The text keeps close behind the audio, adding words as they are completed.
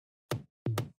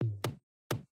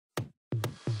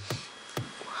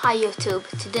Hi YouTube,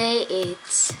 today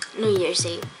it's New Year's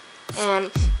Eve and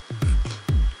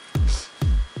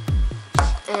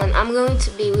I'm going to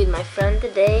be with my friend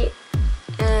today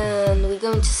and we're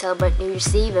going to celebrate New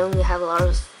Year's Eve and we have a lot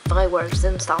of fireworks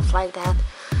and stuff like that.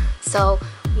 So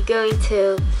we're going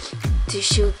to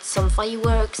shoot some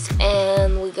fireworks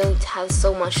and we're going to have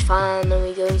so much fun and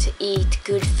we're going to eat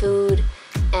good food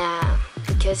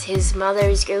because his mother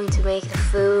is going to make the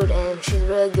food and she's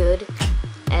really good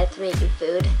at making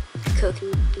food, cook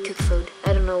food.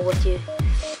 I don't know what you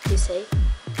say,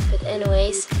 but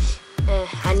anyways,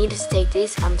 I needed to take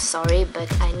this. I'm sorry,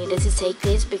 but I needed to take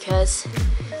this because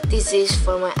this is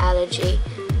for my allergy,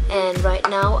 and right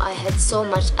now I had so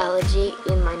much allergy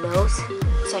in my nose,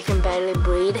 so I can barely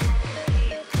breathe.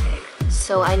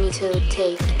 So I need to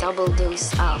take double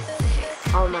dose of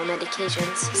all my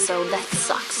medications. So that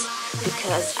sucks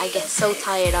because I get so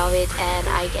tired of it and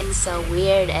I get so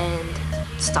weird and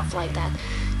stuff like that.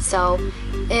 So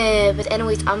but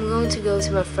anyways, I'm going to go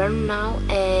to my friend now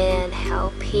and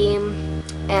help him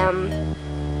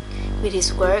with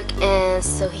his work, and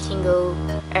so he can go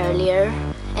earlier,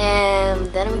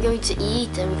 and then we're going to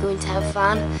eat and we're going to have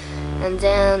fun, and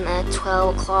then at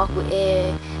 12 o'clock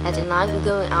at the night we're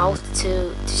going out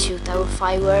to shoot our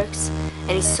fireworks.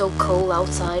 And it's so cold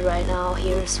outside right now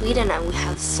here in Sweden, and we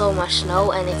have so much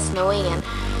snow and it's snowing and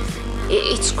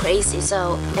it's crazy.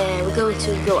 So we're going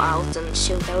to go out and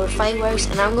shoot our fireworks,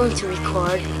 and I'm going to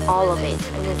record all of it.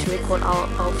 I'm going to record all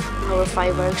of our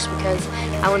fireworks because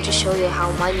I want to show you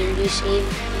how my New Year's Eve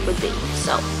would be.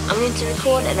 So I'm going to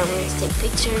record and I'm going to take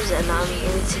pictures and I'm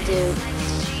going to do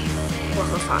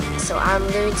lots of fun. So I'm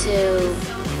going to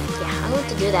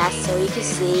do that so you can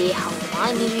see how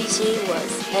my New Year's Eve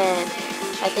was, and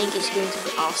I think it's going to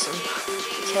be awesome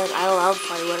because I love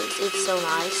fireworks. It's so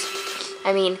nice.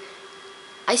 I mean,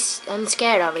 I'm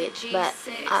scared of it, but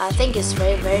I think it's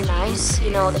very, very nice,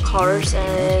 you know, the colors,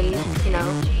 and you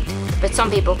know, but some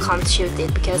people can't shoot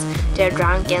it because they're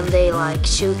drunk and they like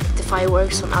shoot the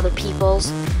fireworks on other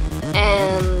people's,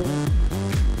 and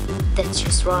that's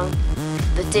just wrong,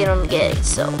 but they don't get it.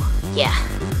 So yeah,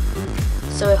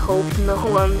 so I hope no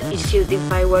one is shooting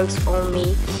fireworks on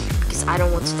me because I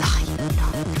don't want to die, you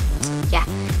know. Yeah,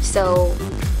 so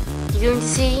you're going to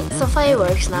see some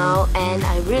fireworks now, and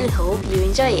I really hope you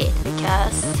enjoy it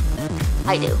because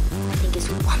I do. I think it's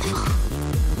wonderful.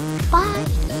 Bye!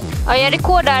 Oh, jag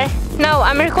rekordar. No,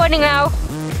 I'm recording now.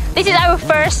 This is our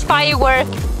first firework,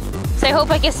 so I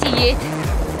hope I can see it.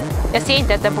 Jag ser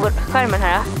inte den på skärmen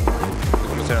här.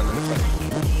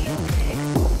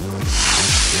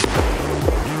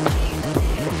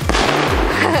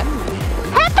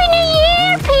 Happy New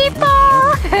Year, people!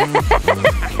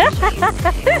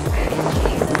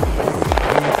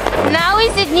 Now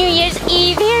is it New Year's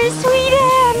Eve here in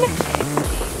Sweden?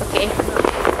 Okay.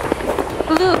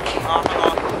 Look.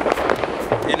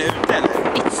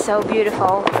 It's so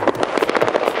beautiful.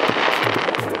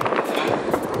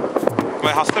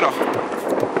 Vad är hastighet då?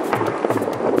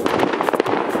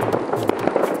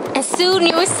 And soon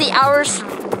you will see our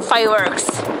fireworks.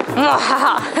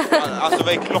 Alltså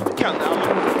vad är klockan?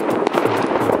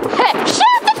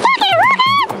 Shut the fucking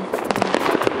rocket!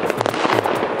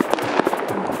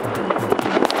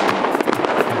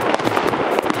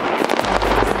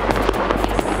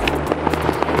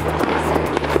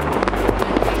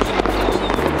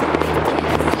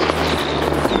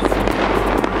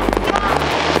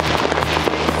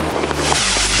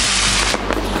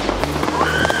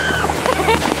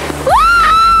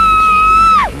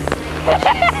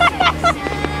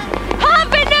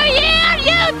 Happy New Year,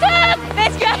 YouTube!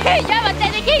 Let's go! Jag var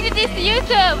dedicated this to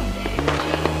YouTube!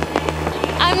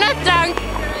 I'm not drunk!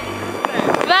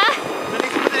 Va?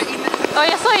 Ja,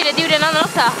 jag sa ju det, du gjorde en annan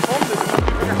också.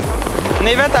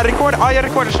 Nej, vänta, rekord. Ja, jag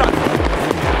rekordar så.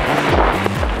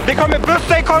 Det kommer,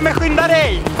 bussen kommer, skynda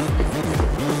dig!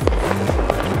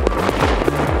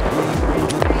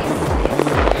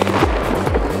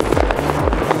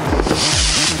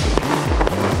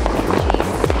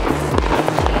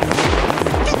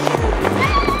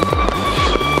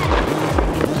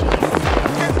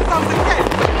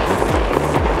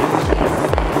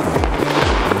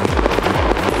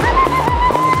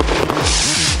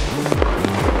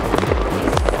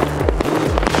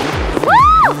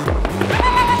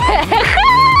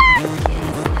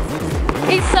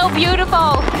 It's so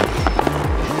beautiful!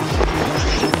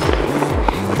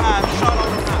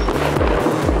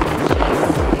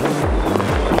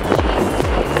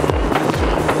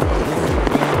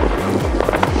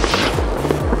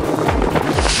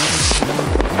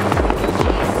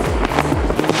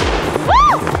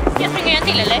 Woo! Ska jag springa en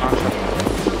till eller?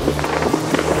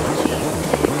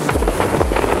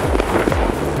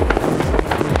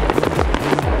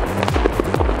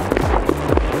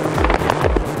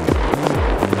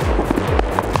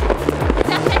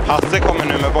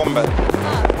 bomber.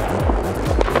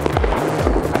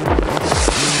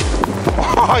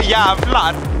 Åh,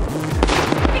 jävlar!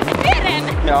 Fick du den?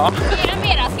 Ja. Ska jag göra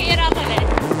mera? Ska jag göra alla eller?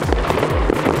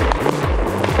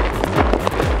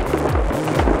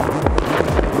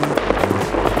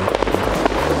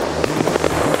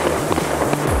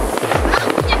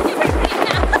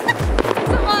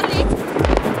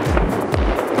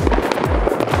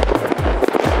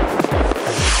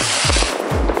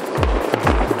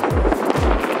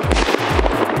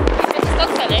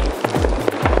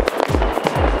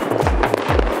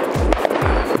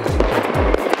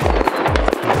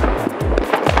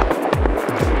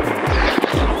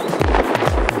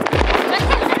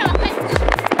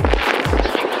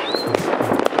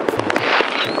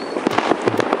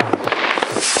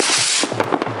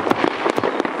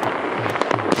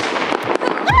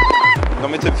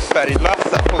 De är typ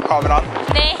färglösa på kameran.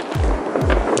 Nej.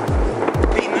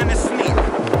 Pinnen är sned.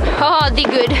 Ja, det är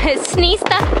good.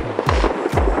 Snista.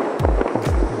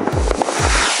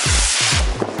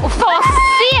 Och fan vad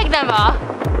seg den var.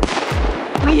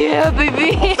 Yeah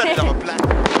baby. Den var blä.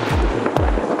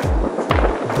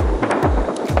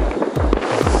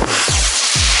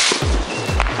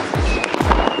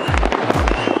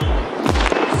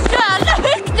 Jävla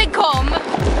högt det kom.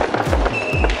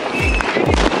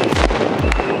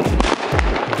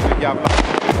 Jävlar.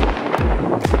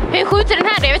 Hur skjuter den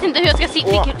här då? Jag vet inte hur jag ska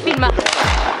filma.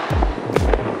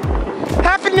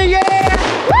 Happy New Year!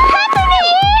 Happy New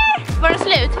Year! Var det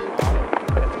slut?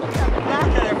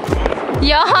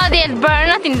 Ja, det är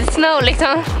burnat in the snow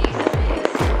liksom.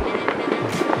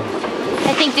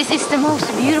 I think this is the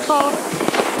most beautiful.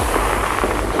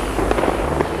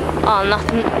 Oh, not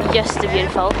just the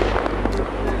beautiful.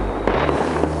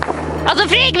 Alltså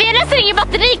Fredrik, vi har nästan ingen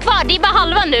batteri kvar. Det är bara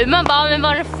halva nu. Man bara, men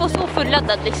var den får så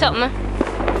fulladdad liksom.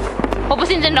 Hoppas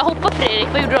inte den där hoppar Fredrik.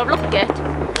 Vad gjorde du av locket?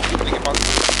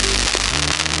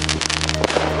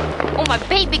 Oh my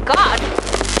baby god.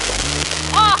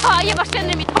 Jag bara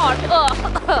känner mitt heart.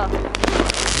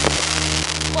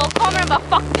 Och kameran bara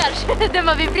fuckar. Den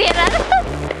bara vibrerar.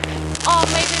 My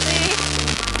baby.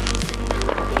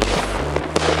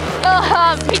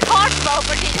 Mitt heart bara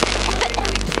hoppar dit.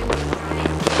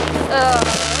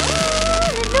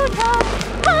 Halleluja.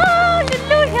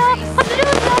 Halleluja.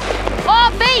 Halleluja.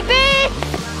 Baby.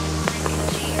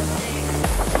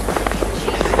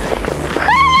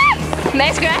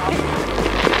 Nej, ska jag?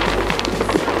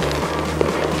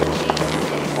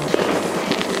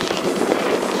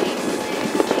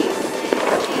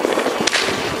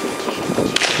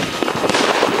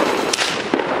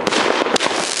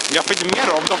 Jag fick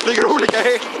mer om, de flyger olika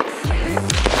högt.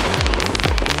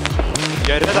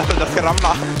 Jag är rädd att den ska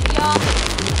ramla. Ja.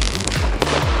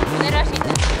 Det rör sig inte.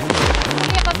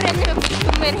 Jag bara bränner upp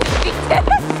tummen helt vitt.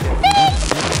 Nej!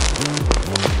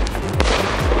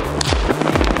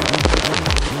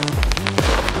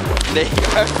 Nej,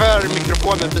 jag är för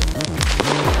mikrofonen.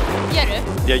 Gör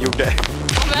du? Jag gjorde.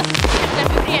 Men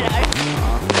den vibrerar.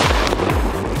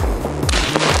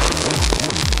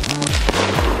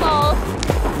 Ja.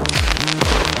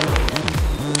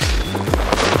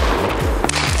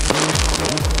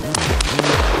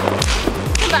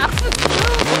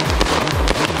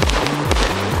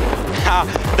 Ja,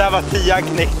 där var 10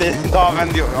 knäckt i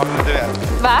damen, du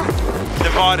vet. Va? Det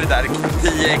var det där,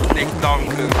 10 knäckt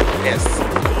damkung S.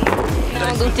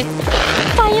 I'm going to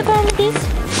fire burn this.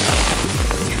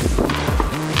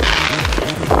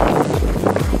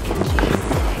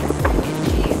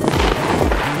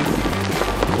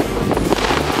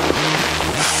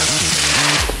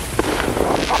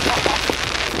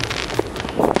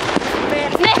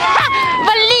 Nej,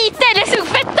 vad lite! Det såg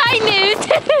fett tiny ut!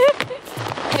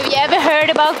 Have you ever heard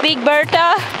about Big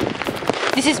Bertha?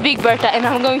 This is Big Bertha and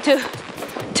I'm going to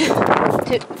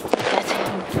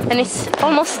and it's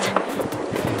almost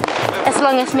as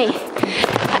long as me.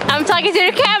 I'm talking to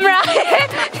the camera.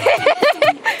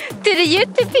 To the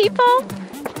YouTube people.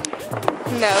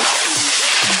 No.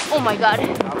 Oh my god.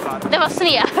 Det var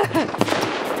sned.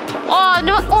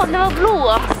 Den var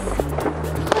blå.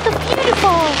 What a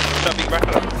beautiful.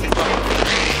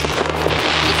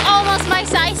 It's almost my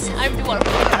size. I'm dwarf.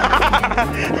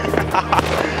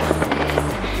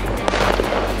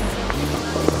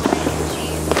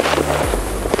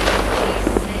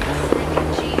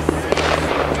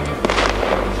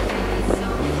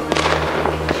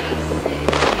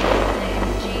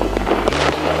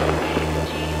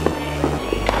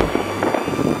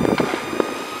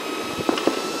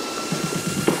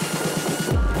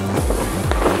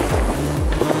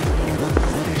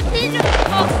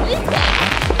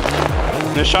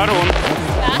 Nu kör hon.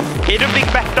 Va? Hej då Big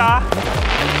Bertha!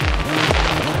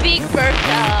 big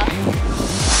birthday.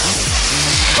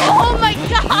 Oh my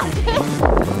god!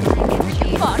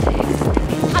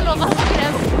 Hallå, vad har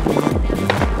det?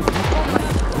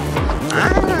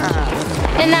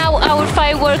 And now our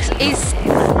fireworks is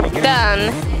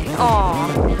done. Åh,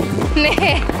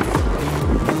 nej.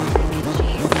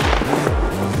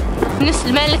 Nu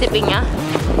smäller typ inga.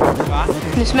 Va?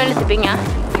 Nu smäller typ inga.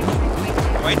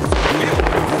 Oj.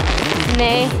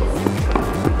 Nej.